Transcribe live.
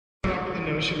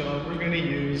notion of we're going to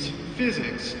use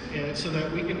physics so that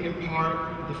we can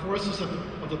impart the forces of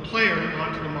the player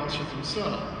onto the monsters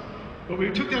themselves. But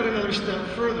we took that another step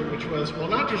further, which was, well,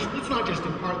 let's not just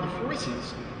impart the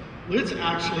forces, let's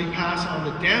actually pass on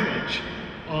the damage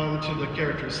onto the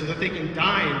characters so that they can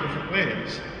die in different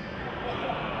ways.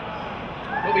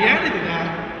 But we added to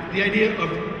that the idea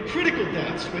of critical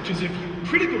deaths, which is if you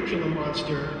critical kill a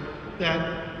monster,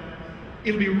 that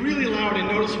it'll be really loud and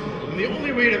noticeable. And the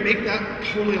only way to make that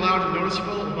totally loud and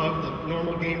noticeable above the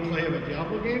normal gameplay of a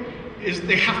Diablo game is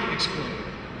they have to explode.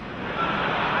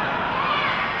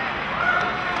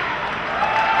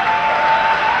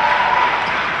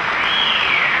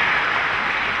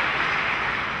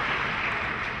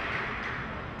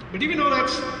 But even though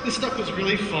this stuff was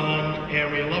really fun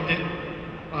and we loved it,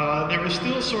 there was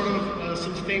still sort of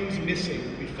some things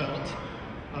missing, we felt.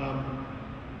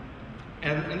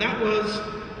 And that was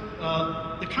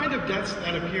the kind of deaths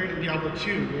that appeared in Diablo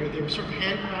 2, where they were sort of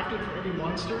handcrafted for every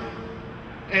monster.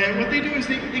 And what they do is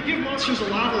they give monsters a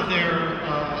lot of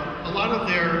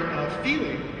their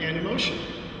feeling and emotion,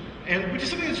 and which is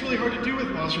something that's really hard to do with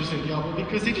monsters in Diablo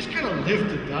because they just kind of live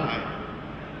to die.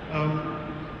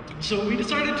 So we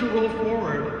decided to roll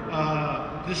forward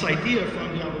this idea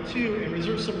from Diablo 2 and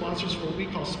reserve some monsters for what we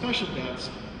call special deaths,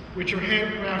 which are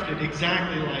handcrafted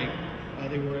exactly like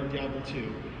they were in Diablo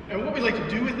 2. And what we like to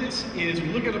do with this is we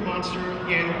look at a monster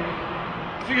and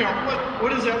figure out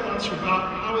what is that monster about,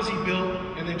 how is he built,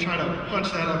 and then try to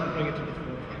punch that up and bring it to the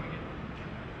forefront.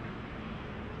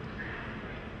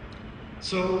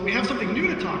 So we have something new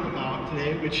to talk about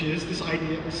today, which is this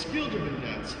idea of skill-driven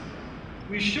deaths.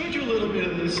 We showed you a little bit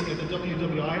of this at the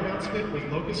WWI announcement with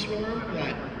Locust Swarm,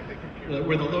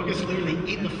 where the locusts literally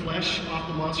eat the flesh off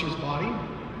the monster's body.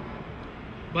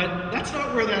 But that's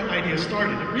not where that idea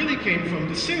started. It really came from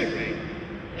Disintegrate.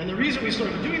 And the reason we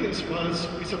started doing this was,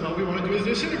 we said, well, we want to do a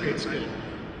Disintegrate skill.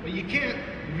 But you can't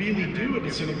really do a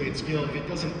Disintegrate skill if it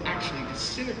doesn't actually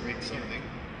disintegrate something.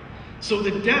 So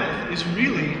the death is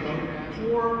really a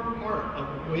core part of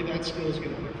the way that skill is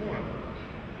going to perform.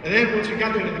 And then once we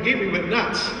got into the game, we went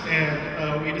nuts,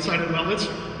 and we decided, well, let's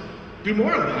do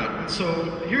more of that. And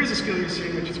so here's a skill you're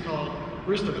seeing, which is called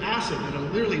Burst of Acid, and it'll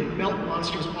literally melt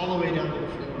monsters all the way down to the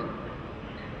floor.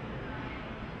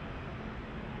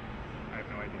 I have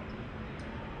no idea.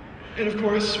 And of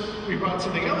course, we brought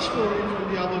something else forward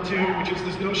from Diablo 2, which is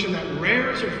this notion that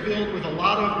rares are filled with a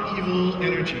lot of evil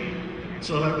energy,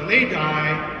 so that when they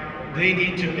die, they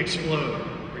need to explode.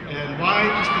 And why?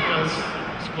 Just because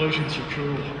explosions are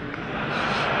cool.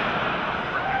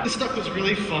 This stuff was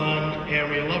really fun, and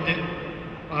we loved it.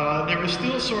 There was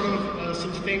still sort of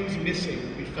some things missing,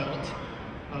 we felt.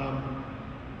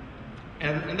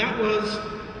 And that was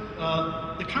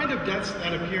the kind of deaths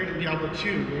that appeared in Diablo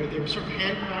 2, where they were sort of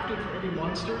handcrafted for every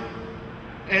monster.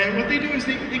 And what they do is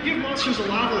they give monsters a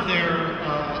lot of their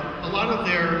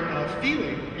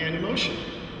feeling and emotion,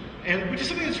 and which is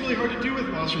something that's really hard to do with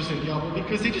monsters in Diablo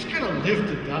because they just kind of live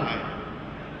to die.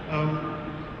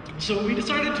 So we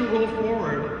decided to roll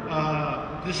forward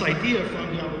this idea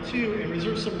from Diablo 2 and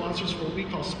reserve some monsters for what we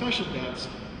call special deaths,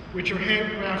 which are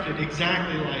handcrafted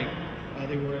exactly like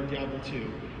they were in Diablo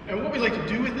 2. And what we like to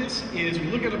do with this is we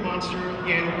look at a monster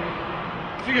and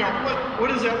figure out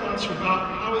what is that monster about,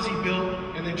 how is he built,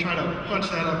 and then try to punch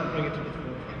that up and bring it to the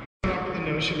forefront. We start with the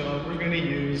notion of we're going to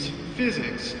use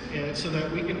physics so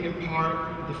that we can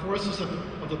impart the forces of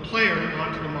the player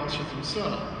onto the monsters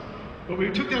themselves. But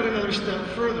we took that another step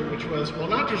further, which was, well,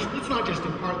 let's not just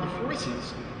impart the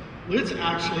forces, let's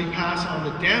actually pass on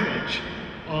the damage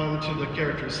onto the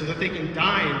characters so that they can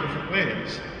die in different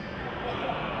ways.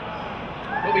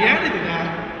 But we added to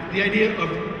that the idea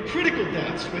of critical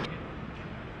deaths,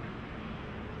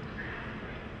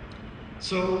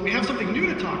 So we have something new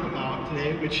to talk about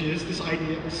today, which is this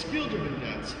idea of skill-driven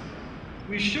deaths.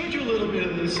 We showed you a little bit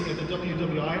of this at the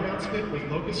WWI announcement with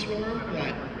Locust Swarm,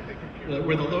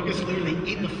 where the locusts literally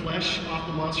eat the flesh off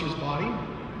the monster's body.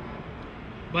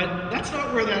 But that's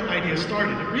not where that idea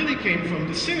started. It really came from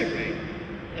Disintegrate.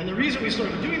 And the reason we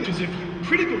started doing this is if you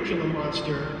critical kill a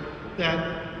monster,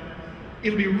 that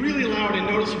it'll be really loud and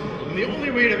noticeable. And the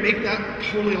only way to make that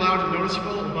totally loud and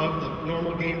noticeable above the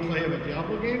normal gameplay of a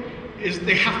Diablo game is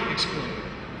they have to explode.